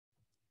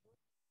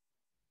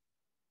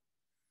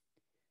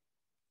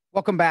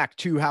Welcome back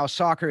to How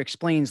Soccer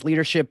Explains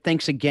Leadership.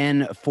 Thanks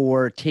again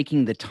for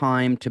taking the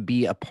time to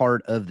be a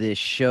part of this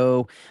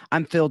show.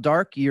 I'm Phil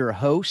Darke, your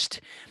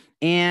host.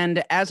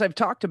 And as I've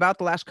talked about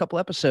the last couple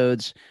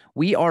episodes,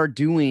 we are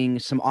doing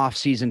some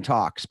off-season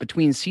talks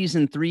between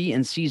season 3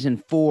 and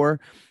season 4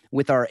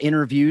 with our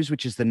interviews,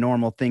 which is the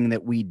normal thing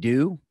that we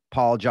do.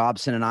 Paul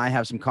Jobson and I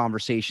have some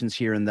conversations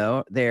here and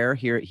there.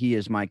 Here, he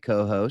is my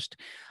co-host.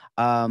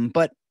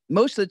 But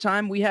most of the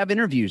time, we have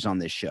interviews on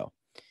this show.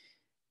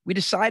 We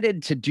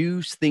decided to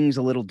do things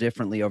a little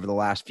differently over the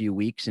last few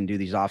weeks and do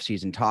these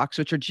off-season talks,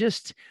 which are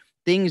just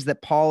things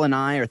that Paul and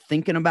I are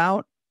thinking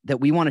about that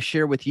we want to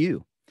share with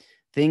you.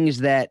 Things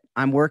that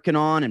I'm working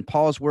on and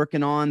Paul's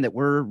working on that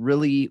we're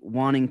really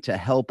wanting to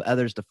help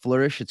others to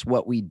flourish. It's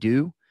what we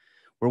do.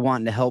 We're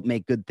wanting to help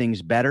make good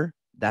things better.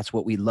 That's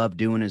what we love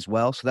doing as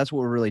well. So that's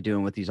what we're really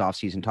doing with these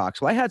off-season talks.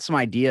 So I had some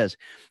ideas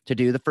to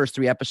do. The first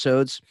 3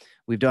 episodes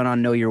we've done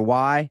on Know Your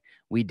Why.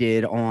 We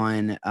did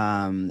on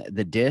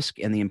the disc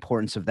and the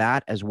importance of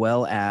that, as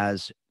well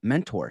as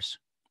mentors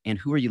and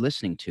who are you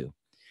listening to.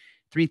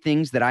 3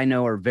 things that I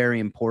know are very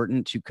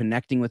important to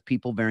connecting with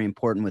people, very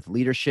important with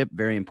leadership,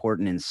 very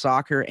important in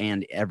soccer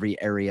and every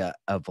area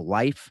of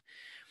life.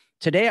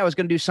 Today, I was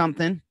going to do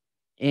something.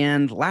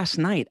 And last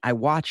night, I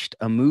watched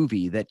a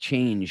movie that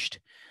changed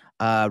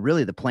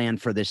really the plan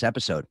for this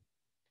episode.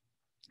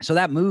 So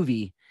that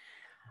movie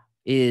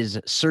is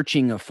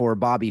Searching for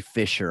Bobby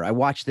Fischer. I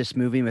watched this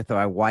movie with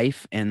my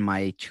wife and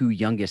my 2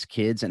 youngest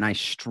kids, and I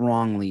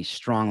strongly,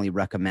 strongly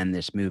recommend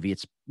this movie.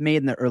 It's made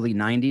in the early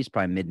 90s,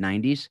 probably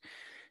mid-90s.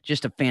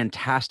 Just a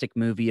fantastic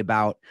movie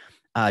about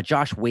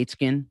Josh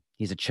Waitzkin.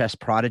 He's a chess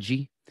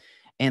prodigy.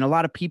 And a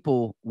lot of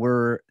people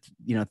were,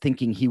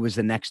 thinking he was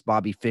the next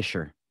Bobby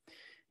Fischer.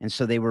 And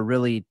so they were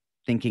really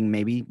thinking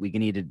maybe we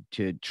needed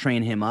to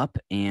train him up.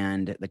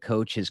 And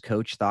his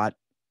coach thought,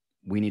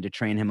 we need to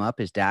train him up.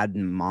 His dad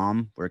and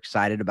mom were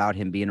excited about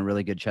him being a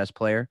really good chess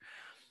player.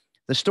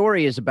 The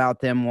story is about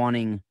them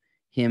wanting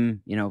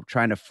him,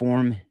 trying to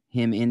form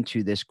him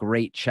into this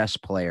great chess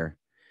player.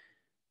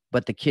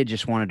 But the kid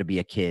just wanted to be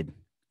a kid.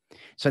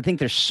 So I think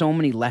there's so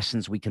many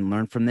lessons we can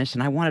learn from this.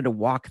 And I wanted to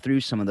walk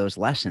through some of those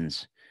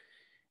lessons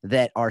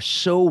that are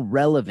so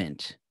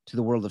relevant to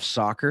the world of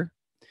soccer,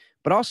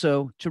 but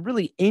also to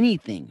really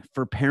anything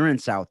for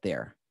parents out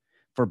there,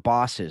 for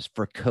bosses,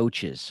 for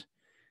coaches,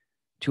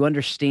 to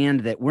understand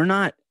that we're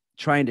not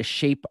trying to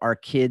shape our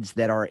kids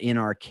that are in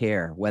our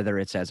care, whether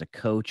it's as a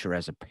coach or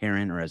as a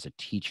parent or as a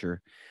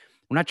teacher.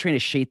 We're not trying to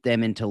shape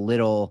them into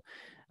little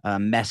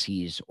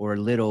Messis or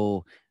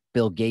little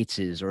Bill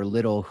Gateses or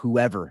little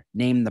whoever,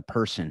 name the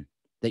person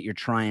that you're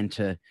trying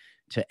to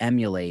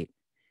emulate.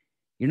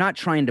 You're not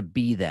trying to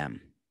be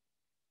them.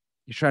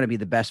 You're trying to be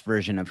the best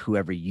version of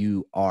whoever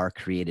you are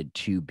created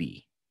to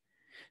be.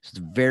 So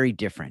it's very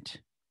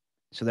different.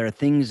 So there are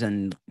things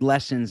and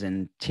lessons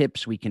and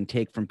tips we can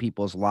take from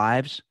people's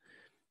lives,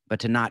 but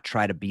to not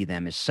try to be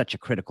them is such a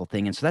critical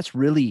thing. And so that's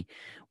really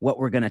what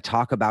we're going to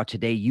talk about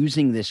today,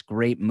 using this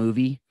great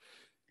movie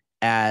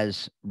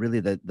as really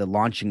the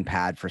launching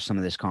pad for some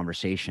of this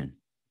conversation.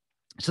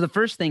 So the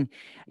first thing,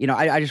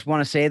 I just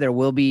want to say there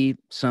will be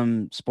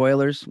some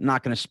spoilers. I'm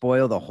not going to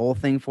spoil the whole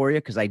thing for you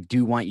because I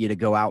do want you to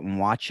go out and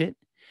watch it.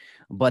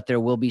 But there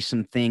will be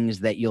some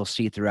things that you'll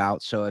see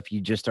throughout. So if you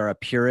just are a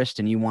purist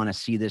and you want to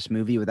see this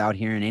movie without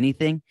hearing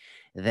anything,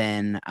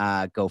 then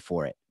go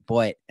for it.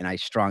 And I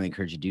strongly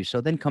encourage you to do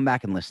so. Then come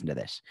back and listen to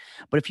this.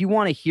 But if you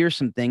want to hear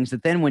some things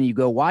that then when you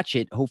go watch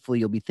it, hopefully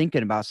you'll be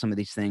thinking about some of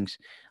these things.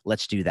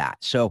 Let's do that.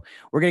 So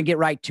we're going to get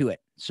right to it.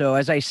 So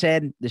as I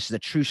said, this is a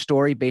true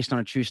story based on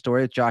a true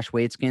story with Josh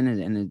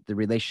Waitzkin and the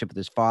relationship with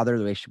his father,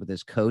 the relationship with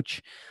his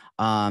coach.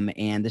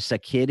 And this is a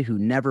kid who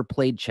never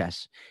played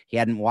chess. He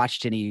hadn't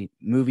watched any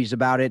movies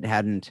about it,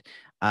 hadn't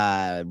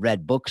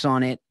read books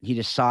on it. He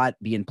just saw it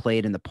being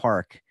played in the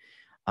park.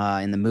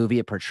 In the movie,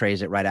 it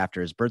portrays it right after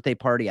his birthday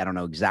party. I don't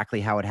know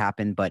exactly how it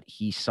happened, but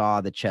he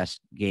saw the chess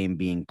game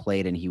being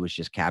played and he was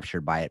just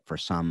captured by it for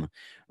some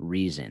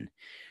reason.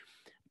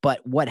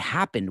 But what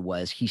happened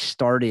was he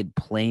started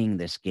playing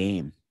this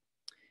game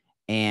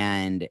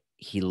and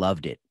he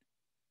loved it.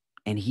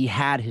 And he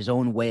had his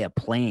own way of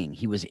playing.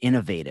 He was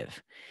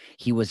innovative.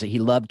 He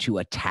loved to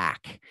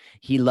attack.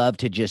 He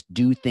loved to just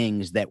do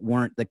things that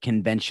weren't the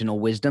conventional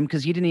wisdom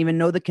because he didn't even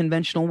know the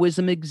conventional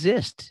wisdom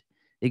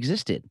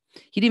existed.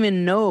 He didn't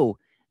even know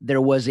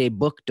there was a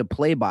book to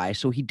play by,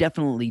 so he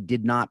definitely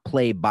did not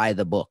play by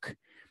the book.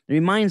 It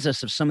reminds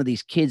us of some of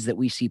these kids that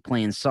we see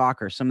playing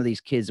soccer, some of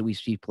these kids that we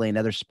see playing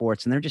other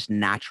sports, and they're just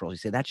natural. You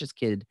say, that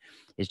kid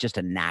is just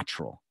a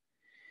natural.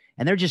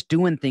 And they're just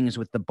doing things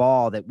with the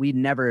ball that we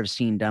never have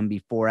seen done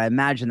before. I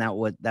imagine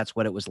that's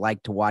what it was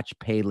like to watch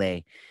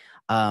Pele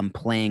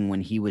playing when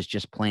he was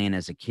just playing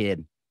as a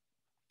kid,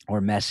 or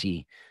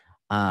Messi,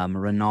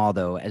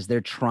 Ronaldo, as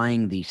they're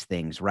trying these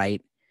things,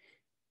 right?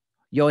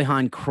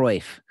 Johan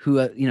Cruyff,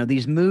 who,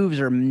 these moves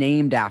are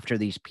named after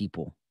these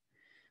people.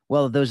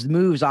 Well, those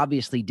moves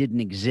obviously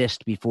didn't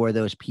exist before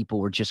those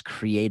people were just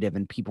creative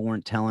and people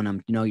weren't telling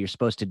them, you're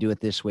supposed to do it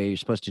this way, you're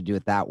supposed to do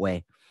it that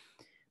way.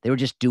 They were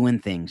just doing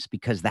things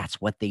because that's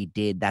what they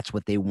did. That's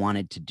what they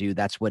wanted to do.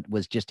 That's what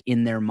was just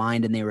in their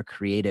mind, and they were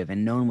creative,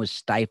 and no one was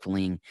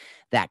stifling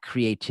that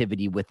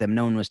creativity with them.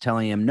 No one was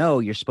telling them, no,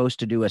 you're supposed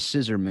to do a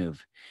scissor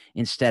move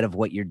instead of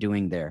what you're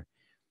doing there.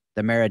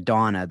 The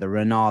Maradona, the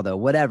Ronaldo,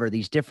 whatever,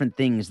 these different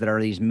things that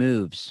are these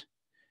moves.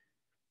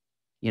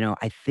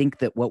 I think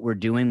that what we're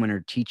doing when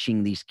we're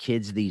teaching these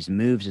kids these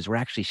moves is we're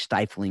actually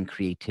stifling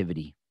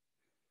creativity.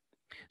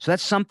 So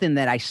that's something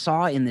that I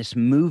saw in this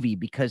movie,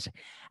 because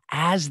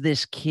as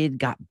this kid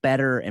got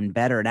better and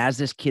better, and as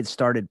this kid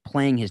started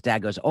playing, his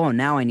dad goes, oh,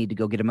 now I need to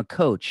go get him a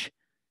coach.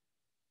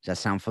 Does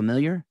that sound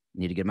familiar? I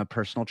need to get him a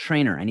personal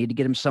trainer. I need to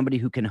get him somebody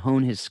who can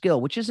hone his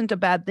skill, which isn't a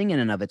bad thing in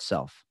and of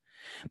itself.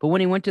 But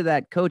when he went to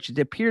that coach, it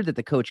appeared that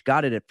the coach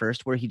got it at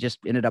first, where he just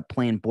ended up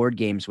playing board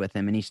games with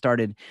him. And he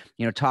started,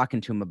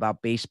 talking to him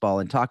about baseball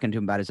and talking to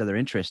him about his other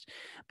interests.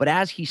 But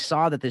as he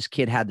saw that this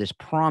kid had this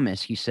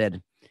promise, he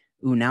said,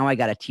 ooh, now I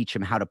got to teach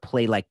him how to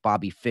play like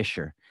Bobby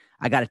Fischer.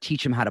 I got to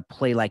teach him how to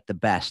play like the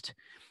best.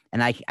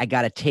 And I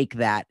got to take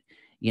that,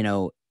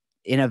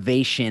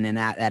 innovation and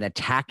that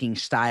attacking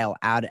style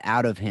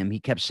out of him. He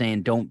kept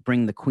saying, don't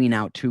bring the queen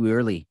out too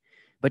early.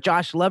 But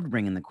Josh loved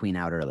bringing the queen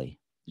out early.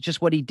 It's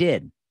just what he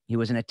did. He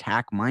was an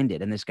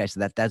attack-minded. And this guy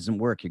said, that doesn't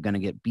work. You're going to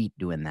get beat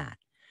doing that.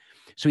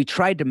 So he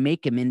tried to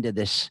make him into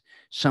this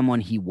someone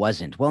he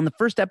wasn't. Well, in the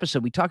first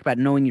episode, we talked about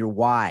knowing your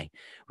why,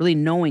 really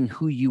knowing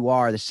who you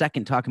are. The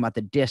second, talking about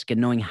the disc and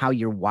knowing how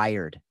you're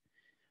wired.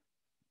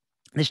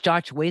 This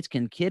Josh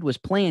Waitzkin kid was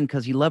playing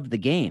because he loved the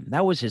game.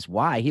 That was his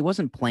why. He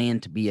wasn't playing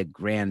to be a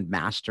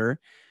grandmaster,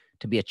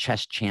 to be a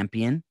chess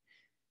champion.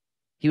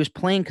 He was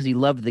playing because he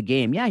loved the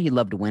game. Yeah, he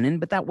loved winning,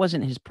 but that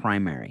wasn't his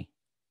primary.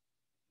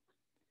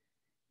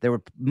 There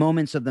were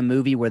moments of the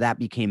movie where that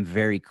became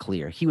very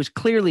clear. He was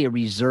clearly a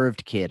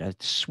reserved kid, a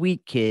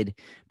sweet kid,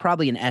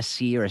 probably an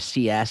SC or a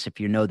CS if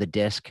you know the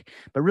disc,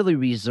 but really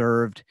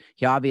reserved.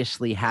 He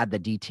obviously had the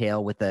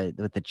detail with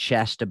the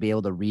chess to be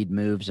able to read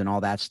moves and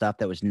all that stuff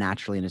that was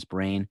naturally in his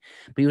brain.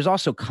 But he was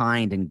also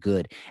kind and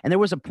good. And there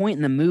was a point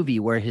in the movie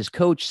where his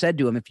coach said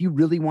to him, if you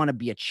really want to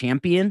be a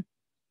champion,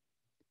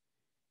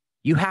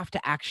 you have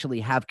to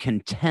actually have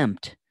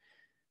contempt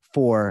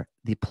for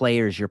the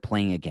players you're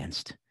playing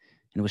against.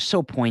 And it was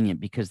so poignant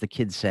because the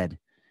kid said,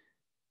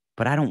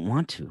 but I don't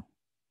want to.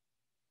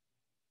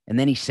 And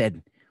then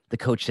the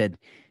coach said,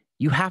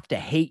 you have to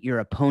hate your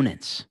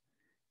opponents.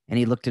 And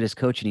he looked at his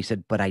coach and he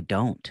said, but I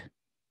don't.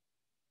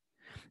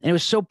 And it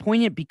was so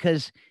poignant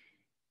because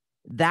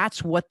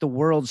that's what the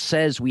world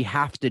says we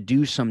have to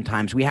do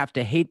sometimes. We have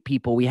to hate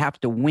people. We have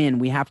to win.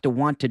 We have to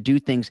want to do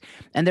things.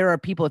 And there are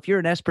people, if you're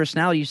an S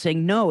personality, you're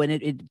saying no, and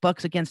it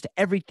bucks against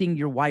everything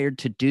you're wired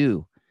to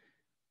do.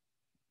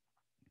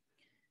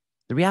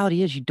 The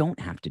reality is you don't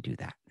have to do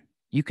that.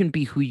 You can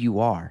be who you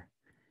are.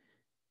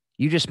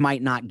 You just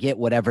might not get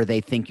whatever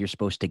they think you're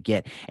supposed to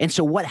get. And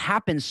so what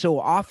happens so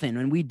often,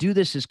 and we do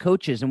this as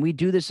coaches, and we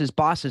do this as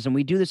bosses, and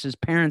we do this as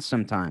parents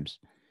sometimes,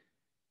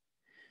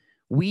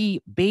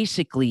 we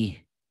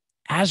basically,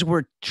 as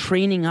we're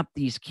training up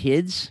these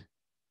kids,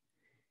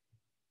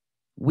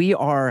 we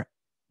are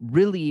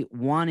really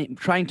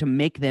trying to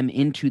make them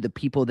into the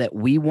people that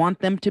we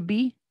want them to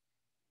be,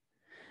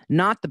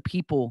 not the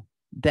people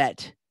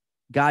that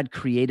God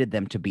created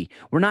them to be.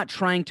 We're not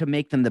trying to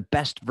make them the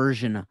best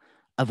version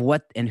of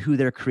what and who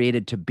they're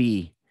created to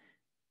be.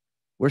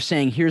 We're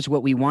saying, here's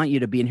what we want you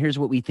to be, and here's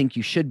what we think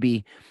you should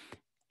be,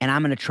 and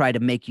I'm going to try to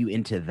make you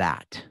into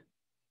that.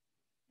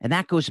 And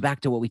that goes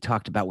back to what we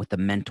talked about with the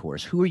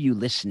mentors. Who are you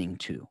listening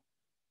to?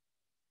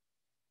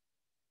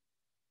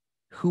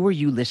 Who are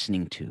you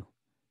listening to?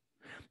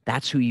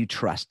 That's who you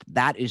trust.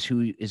 That is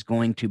who is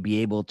going to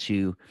be able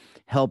to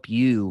help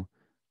you,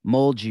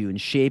 mold you and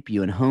shape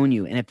you and hone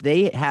you. And if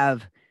they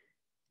have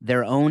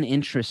their own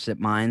interests at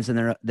minds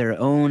and their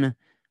own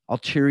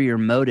ulterior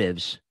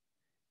motives,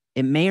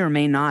 it may or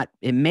may not,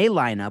 it may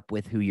line up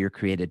with who you're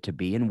created to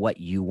be and what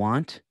you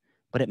want,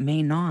 but it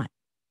may not.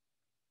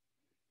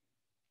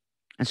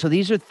 And so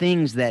these are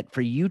things that for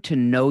you to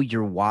know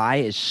your why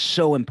is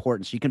so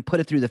important. So you can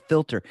put it through the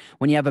filter.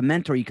 When you have a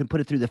mentor, you can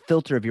put it through the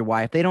filter of your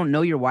why. If they don't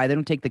know your why, they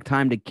don't take the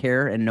time to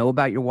care and know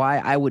about your why,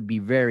 I would be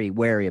very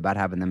wary about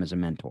having them as a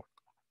mentor.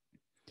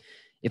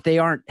 If they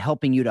aren't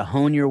helping you to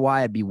hone your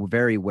why, I'd be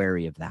very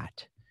wary of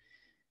that.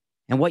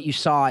 And what you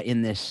saw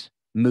in this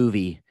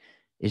movie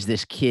is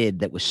this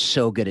kid that was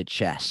so good at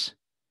chess.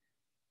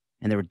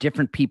 And there were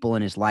different people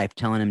in his life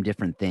telling him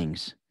different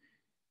things.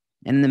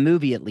 And in the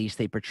movie, at least,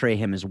 they portray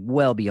him as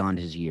well beyond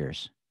his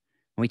years.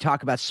 And we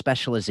talk about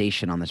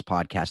specialization on this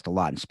podcast a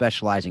lot, and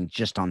specializing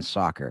just on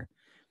soccer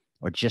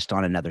or just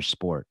on another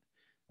sport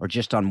or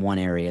just on one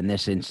area. In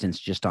this instance,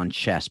 just on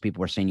chess.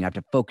 People were saying you have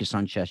to focus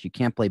on chess. You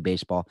can't play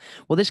baseball.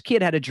 Well, this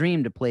kid had a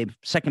dream to play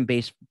second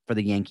base for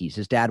the Yankees.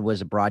 His dad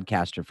was a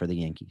broadcaster for the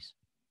Yankees.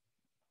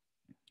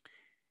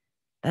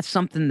 That's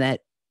something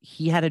that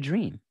he had a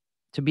dream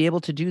to be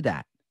able to do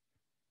that.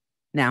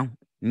 Now,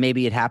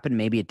 maybe it happened,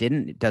 maybe it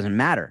didn't. It doesn't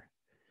matter.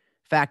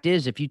 Fact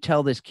is, if you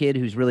tell this kid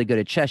who's really good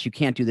at chess, you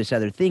can't do this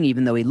other thing,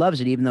 even though he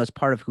loves it, even though it's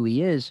part of who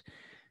he is,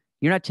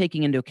 You're not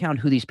taking into account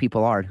who these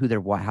people are,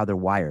 how they're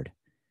wired.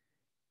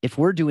 If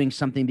we're doing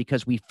something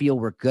because we feel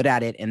we're good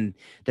at it and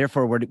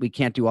therefore we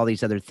can't do all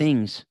these other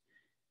things,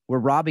 we're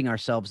robbing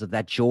ourselves of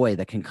that joy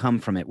that can come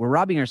from it. We're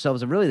robbing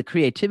ourselves of really the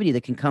creativity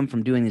that can come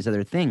from doing these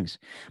other things.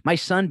 My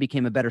son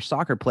became a better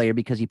soccer player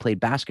because he played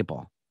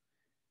basketball.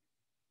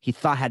 He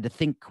had to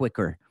think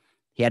quicker.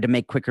 He had to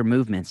make quicker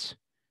movements.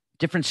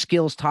 Different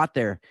skills taught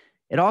there.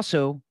 It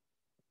also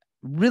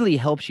really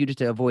helps you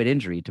to avoid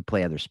injury to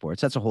play other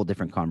sports. That's a whole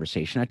different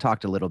conversation. I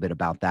talked a little bit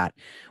about that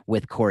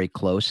with Corey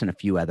Close and a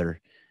few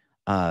other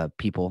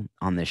people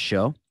on this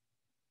show.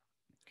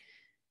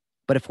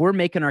 But if we're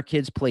making our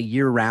kids play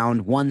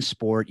year-round one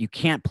sport, you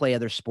can't play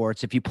other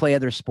sports. If you play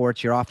other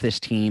sports, you're off this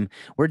team.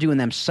 We're doing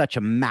them such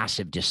a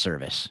massive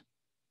disservice.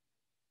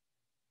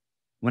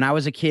 When I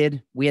was a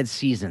kid, we had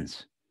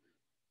seasons.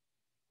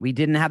 We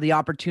didn't have the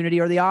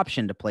opportunity or the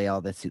option to play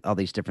all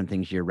these different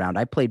things year-round.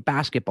 I played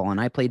basketball,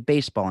 and I played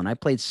baseball, and I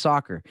played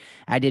soccer.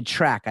 I did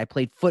track. I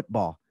played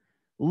football.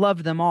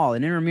 Loved them all.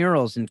 And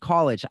intramurals in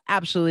college. I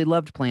absolutely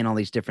loved playing all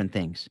these different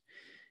things.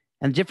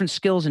 And different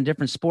skills in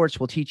different sports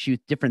will teach you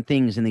different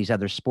things in these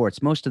other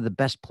sports. Most of the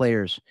best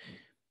players,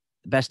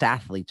 the best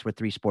athletes were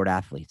three-sport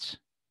athletes.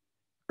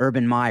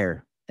 Urban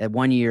Meyer, at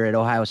 1 year at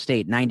Ohio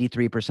State,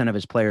 93% of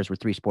his players were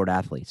three-sport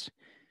athletes.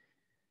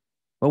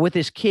 But with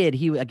this kid,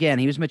 he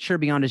was mature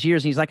beyond his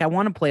years. And he's like, I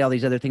want to play all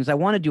these other things. I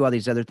want to do all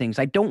these other things.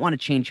 I don't want to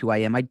change who I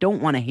am. I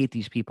don't want to hate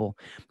these people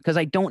because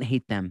I don't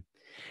hate them.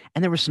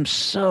 And there were some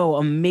so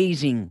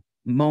amazing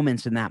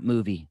moments in that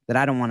movie that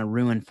I don't want to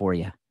ruin for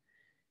you,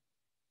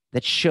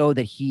 that show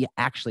that he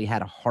actually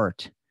had a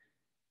heart.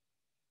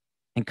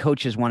 And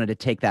coaches wanted to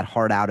take that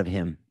heart out of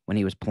him when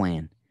he was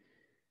playing.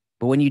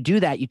 But when you do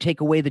that, you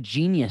take away the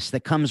genius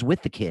that comes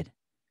with the kid.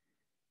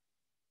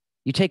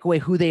 You take away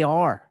who they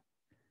are,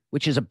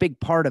 which is a big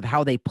part of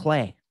how they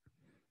play.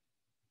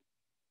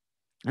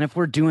 And if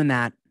we're doing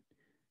that,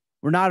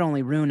 we're not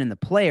only ruining the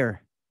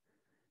player,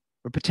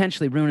 we're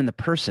potentially ruining the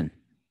person.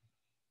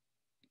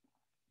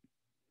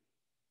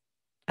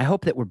 I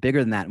hope that we're bigger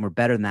than that and we're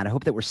better than that. I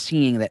hope that we're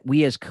seeing that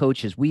we as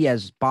coaches, we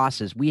as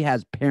bosses, we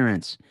as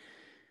parents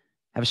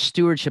have a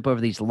stewardship over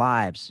these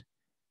lives.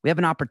 We have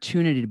an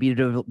opportunity to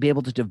be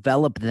able to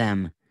develop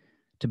them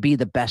to be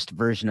the best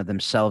version of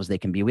themselves they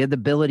can be. We have the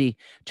ability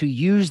to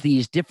use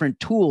these different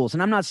tools.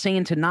 And I'm not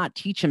saying to not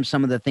teach him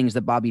some of the things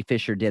that Bobby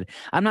Fischer did.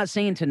 I'm not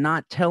saying to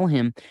not tell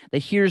him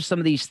that here's some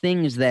of these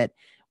things that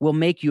will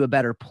make you a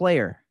better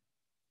player,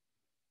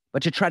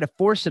 but to try to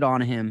force it on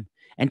him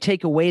and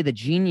take away the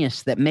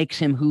genius that makes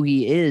him who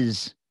he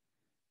is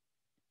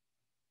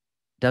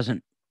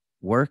doesn't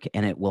work,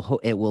 and it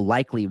will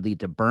likely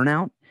lead to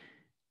burnout.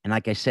 And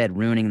like I said,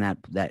 ruining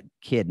that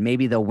kid.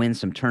 Maybe they'll win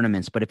some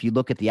tournaments, but if you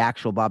look at the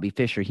actual Bobby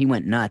Fischer, he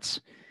went nuts.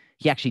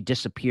 He actually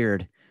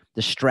disappeared.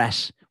 The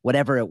stress,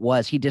 whatever it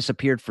was, he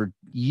disappeared for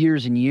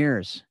years and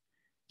years.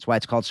 That's why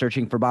it's called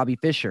Searching for Bobby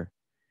Fischer.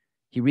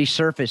 He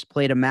resurfaced,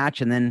 played a match,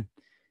 and then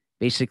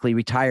basically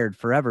retired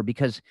forever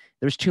because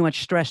there's too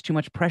much stress, too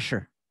much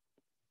pressure.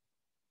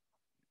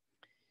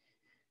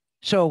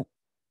 So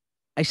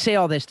I say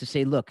all this to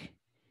say, look,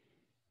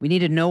 we need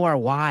to know our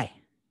why.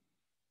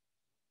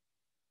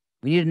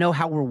 We need to know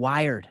how we're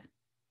wired.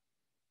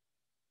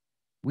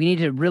 We need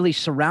to really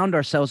surround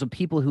ourselves with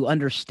people who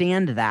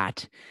understand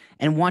that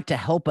and want to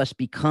help us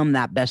become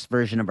that best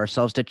version of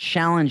ourselves, to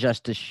challenge us,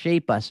 to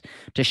shape us,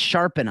 to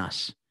sharpen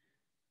us,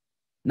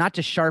 not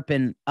to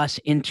sharpen us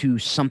into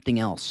something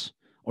else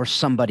or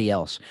somebody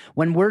else.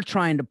 When we're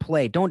trying to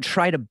play, don't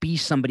try to be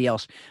somebody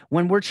else.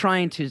 When we're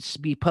trying to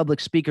be public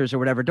speakers or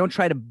whatever, don't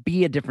try to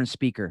be a different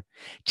speaker.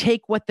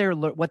 Take what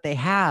they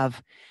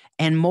have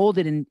and mold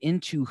it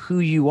into who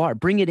you are.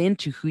 Bring it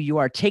into who you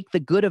are. Take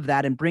the good of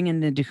that and bring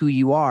it into who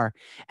you are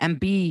and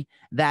be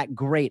that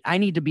great. I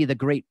need to be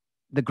the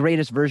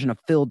greatest version of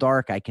Phil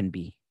Darke I can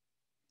be.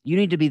 You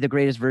need to be the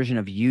greatest version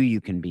of you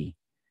can be.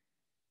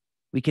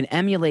 We can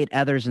emulate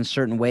others in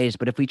certain ways,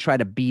 but if we try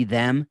to be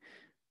them,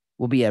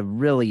 we'll be a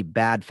really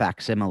bad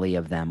facsimile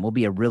of them. We'll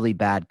be a really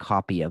bad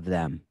copy of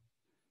them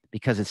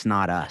because it's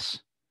not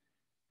us.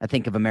 I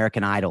think of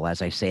American Idol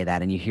as I say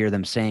that, and you hear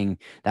them saying,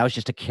 that was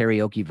just a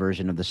karaoke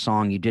version of the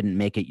song. You didn't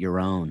make it your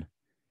own.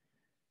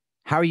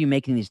 How are you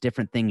making these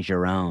different things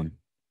your own?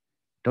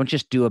 Don't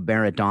just do a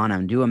Maradona,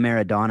 and do a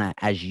Maradona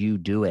as you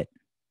do it.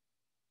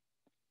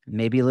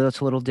 Maybe it's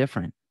a little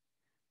different.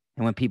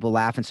 And when people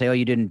laugh and say, oh,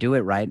 you didn't do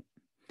it right,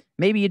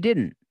 maybe you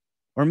didn't.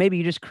 Or maybe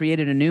you just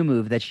created a new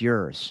move that's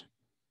yours.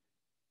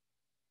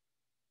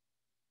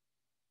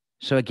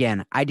 So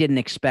again, I didn't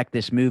expect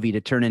this movie to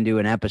turn into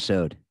an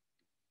episode,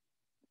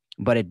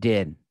 but it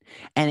did.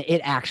 And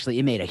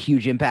it made a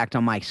huge impact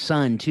on my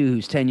son too,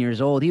 who's 10 years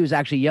old. He was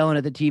actually yelling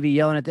at the TV,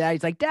 yelling at Dad.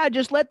 He's like, Dad,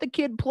 just let the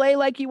kid play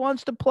like he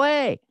wants to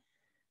play.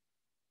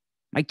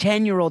 My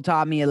 10-year-old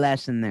taught me a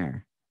lesson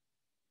there.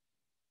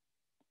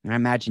 And I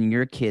imagine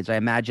your kids, I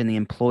imagine the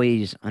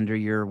employees under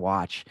your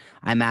watch,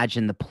 I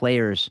imagine the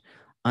players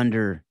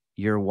under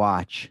your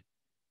watch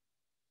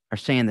are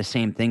saying the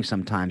same thing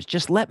sometimes.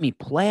 Just let me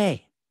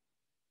play.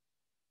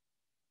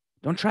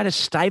 Don't try to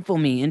stifle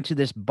me into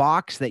this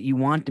box that you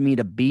want me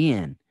to be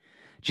in.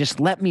 Just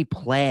let me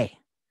play.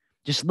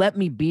 Just let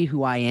me be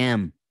who I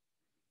am.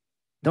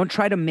 Don't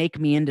try to make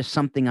me into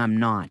something I'm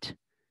not.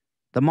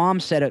 The mom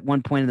said at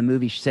one point in the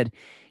movie, she said,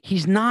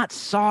 he's not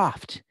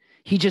soft.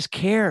 He just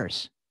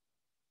cares.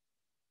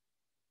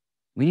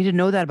 We need to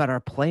know that about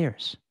our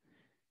players.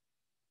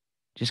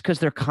 Just because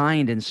they're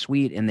kind and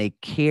sweet and they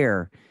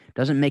care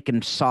doesn't make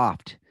them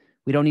soft.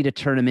 We don't need to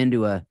turn them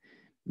into a,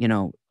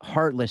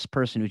 heartless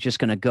person who's just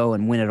going to go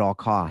and win at all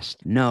costs.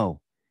 No.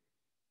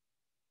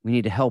 We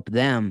need to help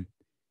them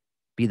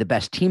be the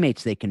best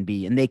teammates they can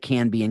be, and they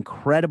can be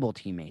incredible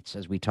teammates,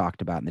 as we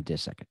talked about in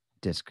the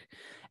disc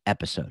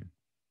episode.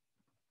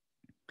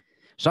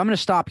 So I'm going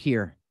to stop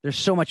here. There's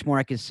so much more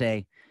I could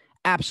say.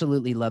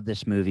 Absolutely love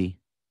this movie.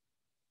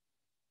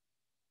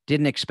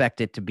 Didn't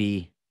expect it to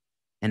be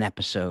an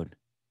episode,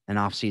 an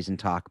off-season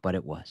talk, but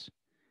it was.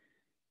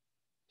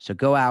 So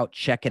go out,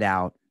 check it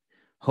out.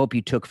 Hope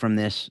you took from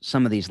this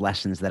some of these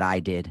lessons that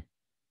I did.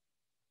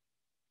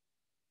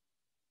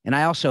 And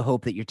I also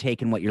hope that you're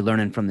taking what you're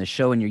learning from this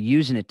show and you're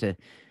using it to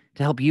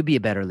help you be a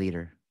better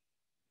leader.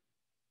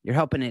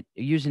 You're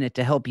using it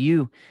to help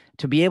you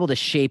to be able to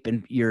shape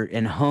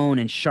and hone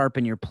and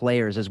sharpen your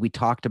players, as we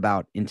talked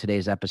about in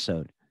today's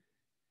episode.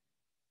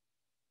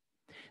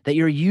 That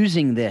you're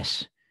using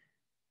this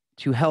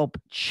to help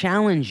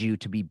challenge you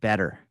to be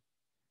better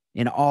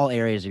in all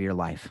areas of your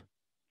life.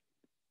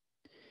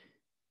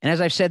 And as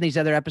I've said in these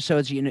other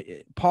episodes,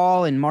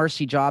 Paul and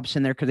Marcy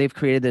Jobson, they've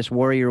created this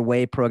Warrior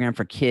Way program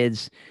for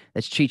kids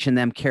that's teaching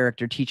them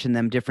character, teaching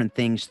them different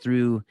things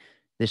through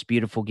this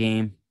beautiful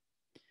game.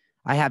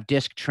 I have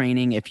disc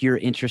training. If you're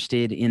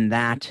interested in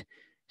that,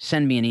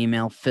 send me an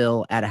email,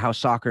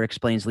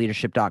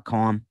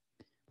 phil@howsoccerexplainsleadership.com.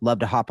 Love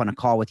to hop on a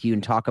call with you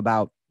and talk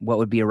about what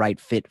would be a right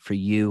fit for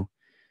you.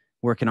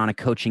 Working on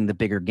coaching the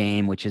bigger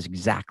game, which is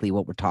exactly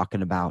what we're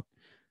talking about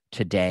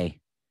today.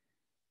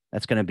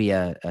 That's going to be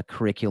a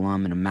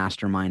curriculum and a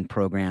mastermind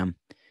program.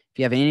 If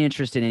you have any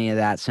interest in any of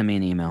that, send me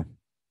an email.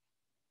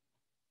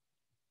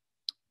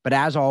 But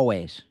as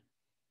always,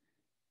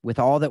 with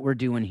all that we're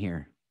doing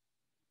here,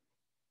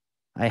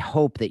 I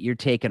hope that you're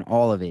taking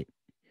all of it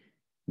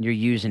and you're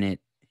using it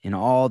in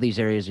all these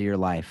areas of your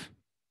life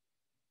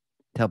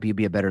to help you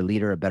be a better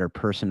leader, a better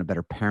person, a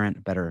better parent,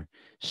 a better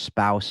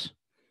spouse.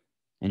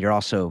 And you're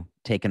also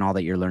taking all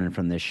that you're learning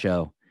from this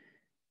show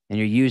and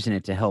you're using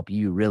it to help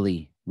you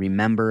really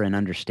remember and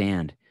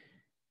understand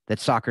that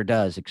soccer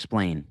does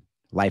explain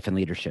life and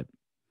leadership.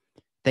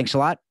 Thanks a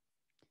lot.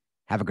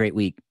 Have a great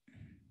week.